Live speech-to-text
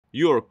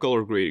You are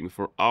color grading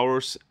for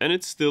hours and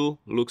it still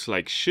looks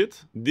like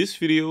shit? This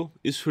video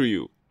is for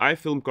you. I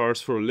film cars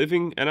for a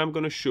living and I'm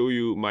gonna show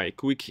you my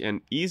quick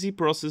and easy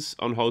process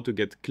on how to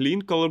get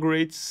clean color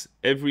grades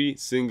every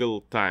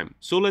single time.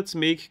 So let's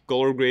make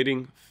color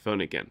grading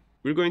fun again.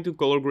 We're going to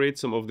color grade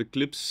some of the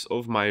clips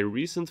of my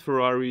recent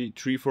Ferrari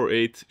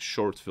 348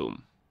 short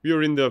film. We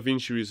are in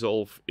Davinci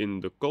Resolve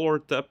in the color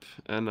tab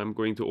and I'm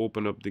going to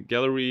open up the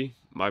gallery,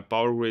 my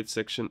PowerGrade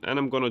section, and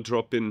I'm gonna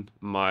drop in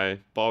my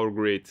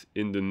PowerGrade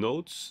in the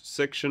notes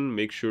section.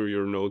 Make sure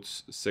your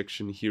notes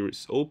section here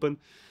is open.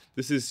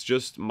 This is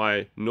just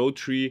my note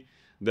tree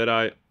that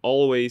I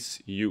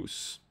always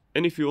use.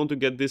 And if you want to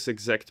get this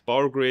exact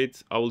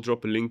PowerGrade, I will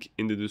drop a link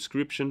in the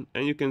description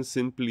and you can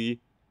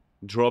simply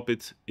drop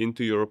it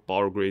into your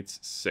PowerGrades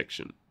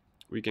section.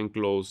 We can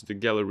close the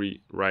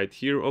gallery right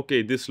here.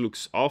 Okay, this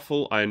looks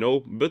awful, I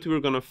know, but we're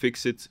gonna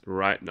fix it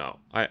right now.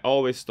 I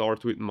always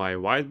start with my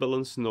white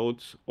balance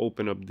node,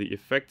 open up the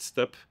effects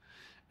tab,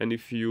 and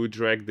if you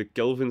drag the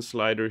Kelvin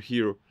slider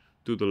here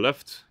to the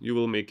left, you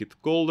will make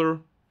it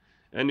colder,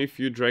 and if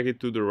you drag it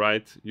to the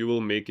right, you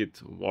will make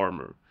it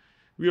warmer.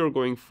 We are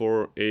going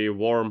for a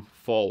warm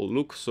fall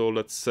look, so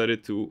let's set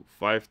it to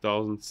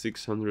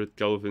 5600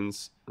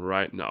 kelvins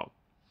right now.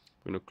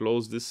 I'm gonna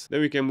close this.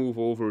 Then we can move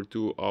over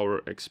to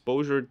our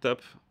exposure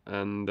tab,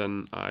 and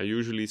then I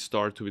usually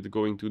start with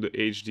going to the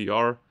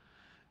HDR,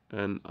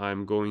 and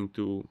I'm going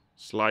to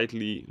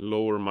slightly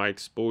lower my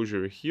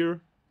exposure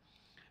here.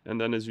 And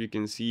then as we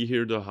can see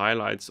here, the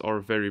highlights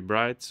are very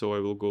bright, so I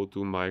will go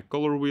to my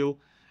color wheel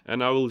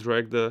and I will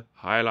drag the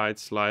highlight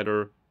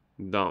slider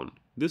down.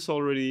 This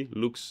already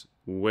looks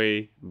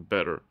way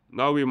better.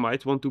 Now we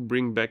might want to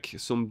bring back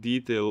some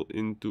detail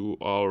into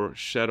our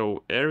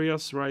shadow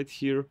areas right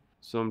here.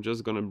 So I'm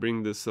just gonna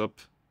bring this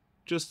up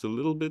just a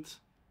little bit.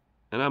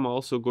 And I'm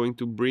also going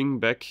to bring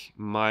back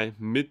my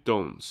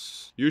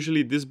midtones.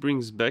 Usually this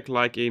brings back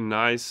like a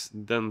nice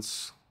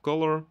dense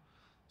color.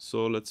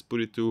 So let's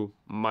put it to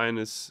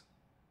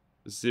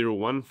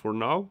 -0.1 for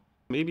now.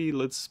 Maybe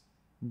let's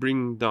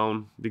bring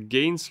down the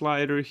gain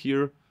slider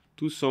here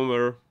to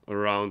somewhere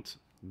around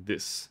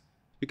this.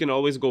 You can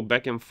always go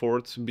back and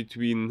forth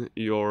between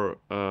your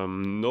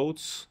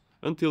nodes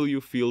until you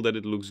feel that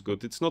it looks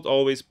good. It's not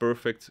always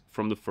perfect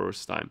from the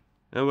first time.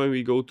 And when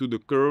we go to the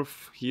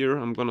curve here,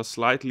 I'm gonna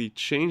slightly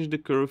change the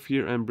curve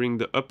here and bring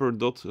the upper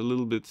dot a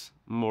little bit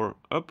more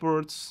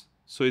upwards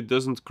so it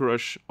doesn't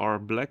crush our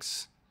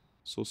blacks.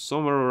 So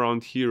somewhere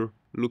around here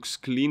looks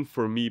clean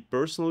for me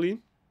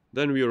personally.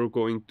 Then we are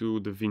going to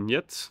the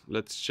vignette.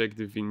 Let's check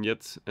the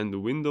vignette and the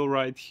window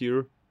right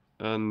here.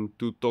 And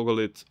to toggle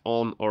it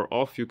on or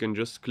off, you can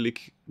just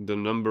click the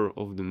number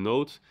of the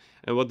node.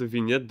 And what the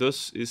vignette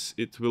does is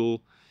it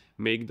will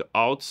make the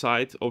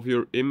outside of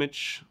your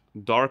image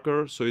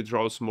darker, so it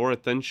draws more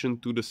attention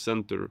to the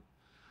center.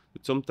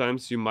 But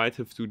sometimes you might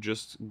have to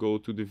just go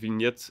to the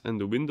vignette and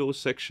the window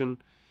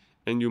section,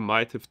 and you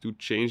might have to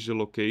change the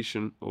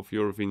location of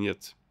your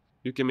vignette.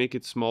 You can make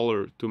it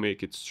smaller to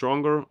make it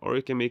stronger, or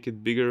you can make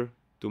it bigger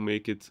to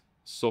make it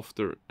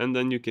softer. And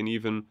then you can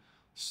even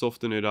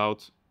soften it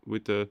out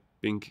with a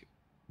pink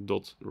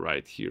dot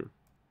right here.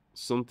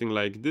 Something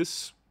like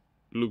this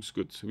looks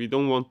good. We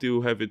don't want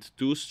to have it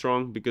too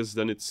strong because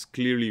then it's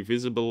clearly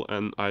visible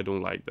and I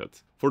don't like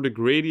that. For the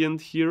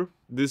gradient here,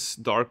 this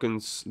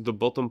darkens the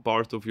bottom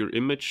part of your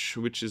image,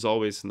 which is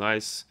always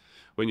nice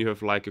when you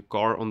have like a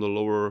car on the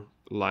lower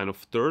line of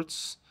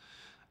thirds.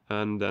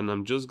 And then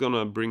I'm just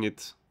gonna bring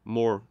it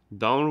more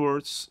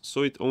downwards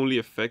so it only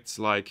affects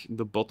like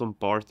the bottom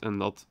part and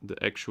not the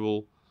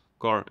actual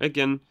car.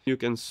 Again, you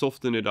can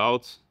soften it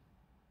out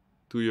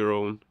to your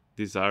own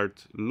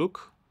desired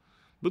look,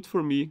 but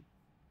for me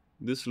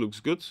this looks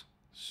good.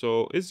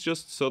 So it's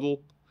just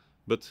subtle,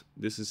 but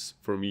this is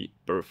for me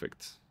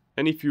perfect.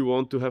 And if you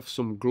want to have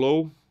some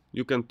glow,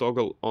 you can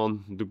toggle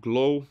on the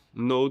glow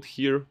node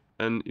here,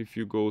 and if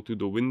you go to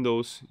the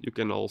windows you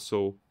can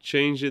also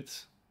change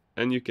it,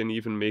 and you can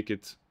even make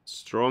it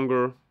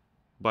stronger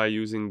by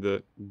using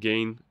the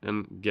gain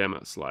and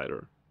gamma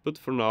slider. But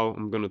for now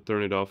I'm gonna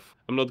turn it off.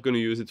 I'm not gonna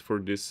use it for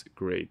this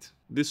grade.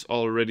 This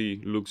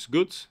already looks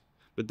good,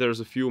 but there's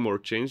a few more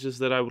changes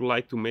that I would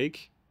like to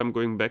make. I'm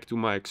going back to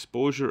my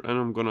exposure and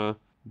I'm gonna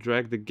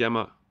drag the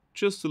gamma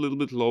just a little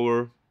bit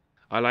lower.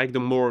 I like the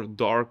more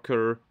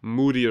darker,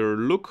 moodier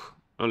look.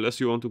 Unless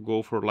you want to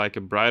go for like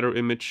a brighter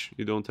image,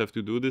 you don't have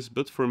to do this,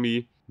 but for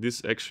me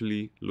this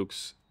actually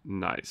looks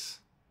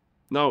nice.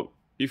 Now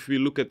if we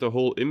look at the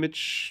whole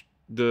image,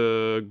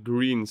 the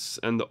greens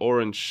and the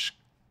orange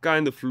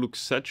kind of look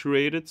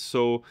saturated,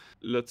 so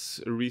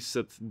let's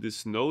reset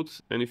this node.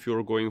 And if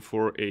you're going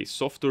for a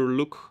softer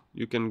look,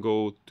 you can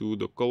go to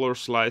the color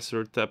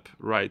slicer tab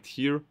right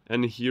here,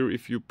 and here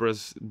if you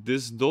press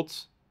this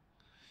dot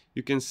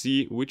you can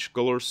see which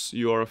colors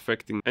you are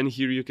affecting, and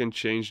here you can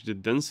change the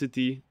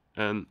density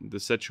and the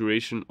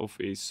saturation of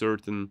a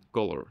certain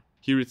color.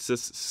 Here it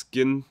says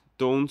skin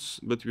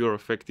tones, but we are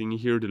affecting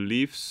here the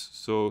leaves,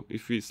 so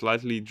if we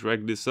slightly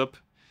drag this up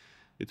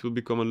it will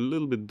become a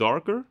little bit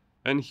darker.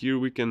 And here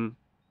we can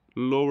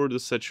lower the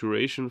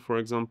saturation, for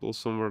example,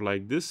 somewhere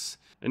like this.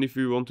 And if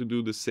we want to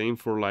do the same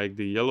for like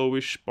the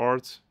yellowish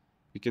part,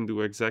 we can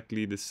do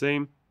exactly the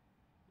same.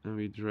 And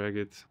we drag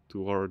it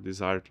to our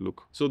desired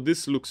look. So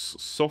this looks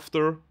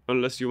softer.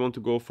 Unless you want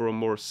to go for a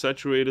more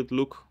saturated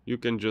look, you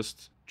can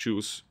just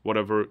choose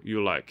whatever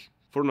you like.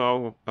 For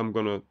now, I'm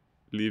gonna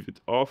leave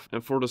it off.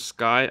 And for the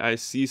sky, I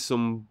see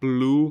some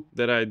blue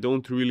that I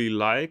don't really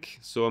like.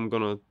 So I'm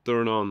gonna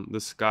turn on the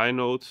sky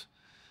node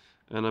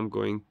and I'm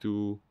going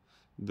to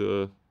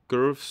the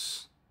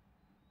curves,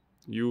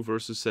 hue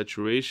versus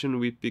saturation.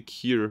 We pick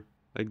here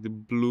like the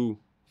blue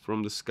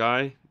from the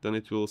sky, then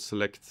it will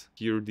select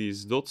here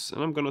these dots,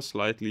 and I'm gonna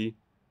slightly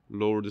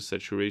lower the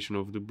saturation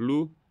of the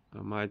blue.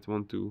 I might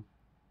want to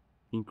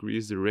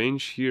increase the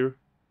range here.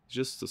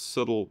 Just a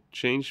subtle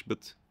change,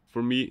 but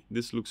for me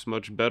this looks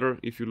much better.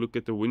 If you look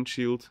at the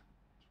windshield,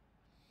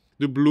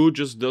 the blue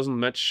just doesn't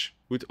match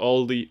with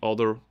all the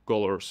other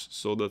colors,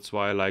 so that's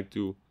why I like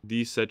to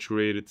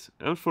desaturate it.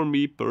 And for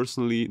me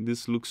personally,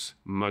 this looks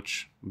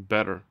much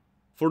better.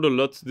 For the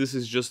LUT, this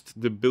is just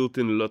the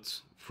built-in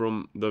LUT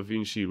from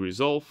Davinci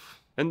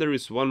Resolve. And there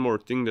is one more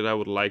thing that I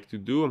would like to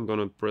do. I'm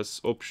gonna press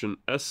Option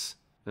S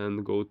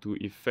and go to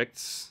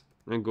Effects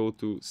and go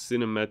to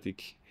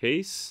Cinematic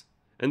Haze.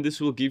 And this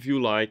will give you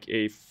like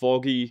a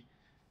foggy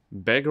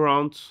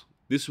background.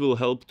 This will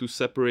help to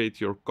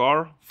separate your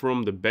car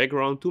from the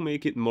background to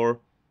make it more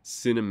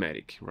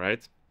cinematic,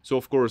 right? So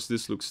of course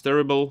this looks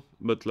terrible,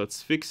 but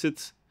let's fix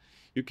it.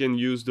 You can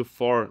use the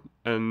far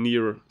and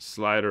near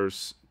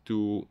sliders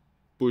to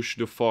push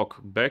the fog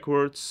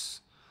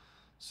backwards.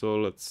 So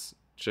let's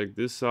check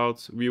this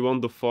out. We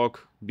want the fog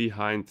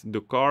behind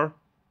the car,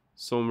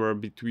 somewhere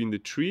between the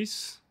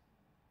trees.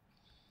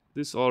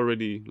 This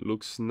already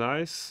looks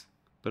nice,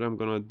 but I'm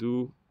gonna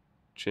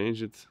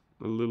change it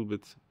a little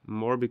bit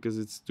more because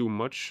it's too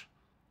much.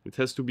 It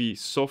has to be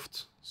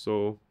soft.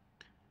 So,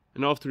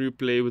 and after you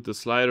play with the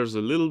sliders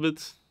a little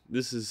bit,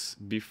 this is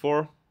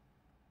before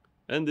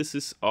and this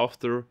is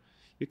after.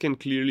 You can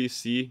clearly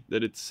see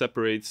that it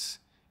separates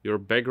your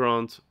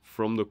background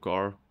from the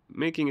car,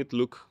 making it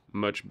look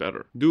much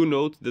better. Do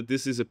note that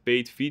this is a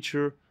paid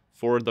feature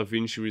for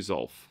Davinci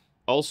Resolve.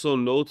 Also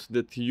note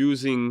that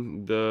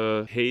using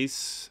the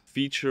haze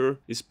feature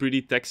is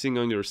pretty taxing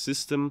on your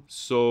system.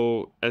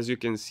 So as you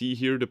can see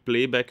here, the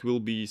playback will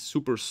be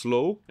super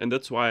slow, and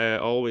that's why I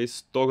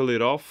always toggle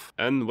it off.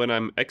 And when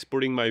I'm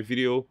exporting my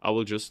video, I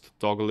will just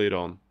toggle it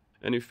on.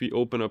 And if we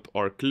open up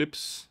our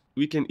clips,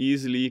 we can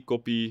easily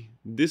copy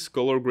this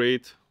color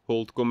grade,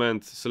 hold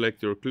Command,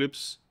 select your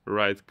clips,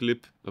 right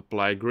clip,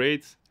 apply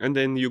grade, and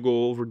then you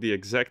go over the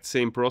exact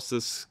same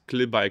process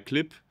clip by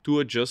clip to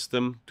adjust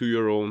them to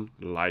your own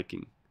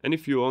liking. And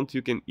if you want,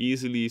 you can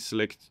easily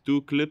select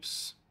two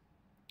clips,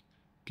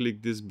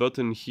 click this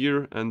button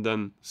here and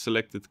then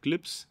selected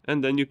clips,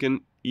 and then you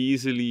can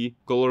easily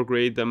color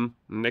grade them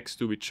next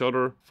to each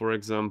other. For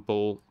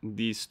example,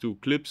 these two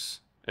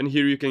clips. And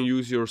here you can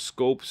use your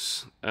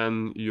scopes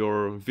and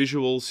your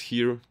visuals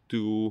here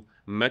to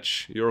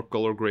match your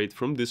color grade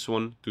from this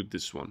one to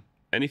this one.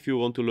 And if you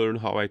want to learn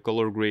how I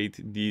color grade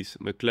these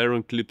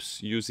McLaren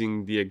clips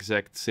using the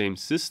exact same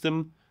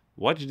system,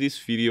 watch this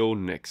video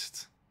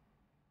next.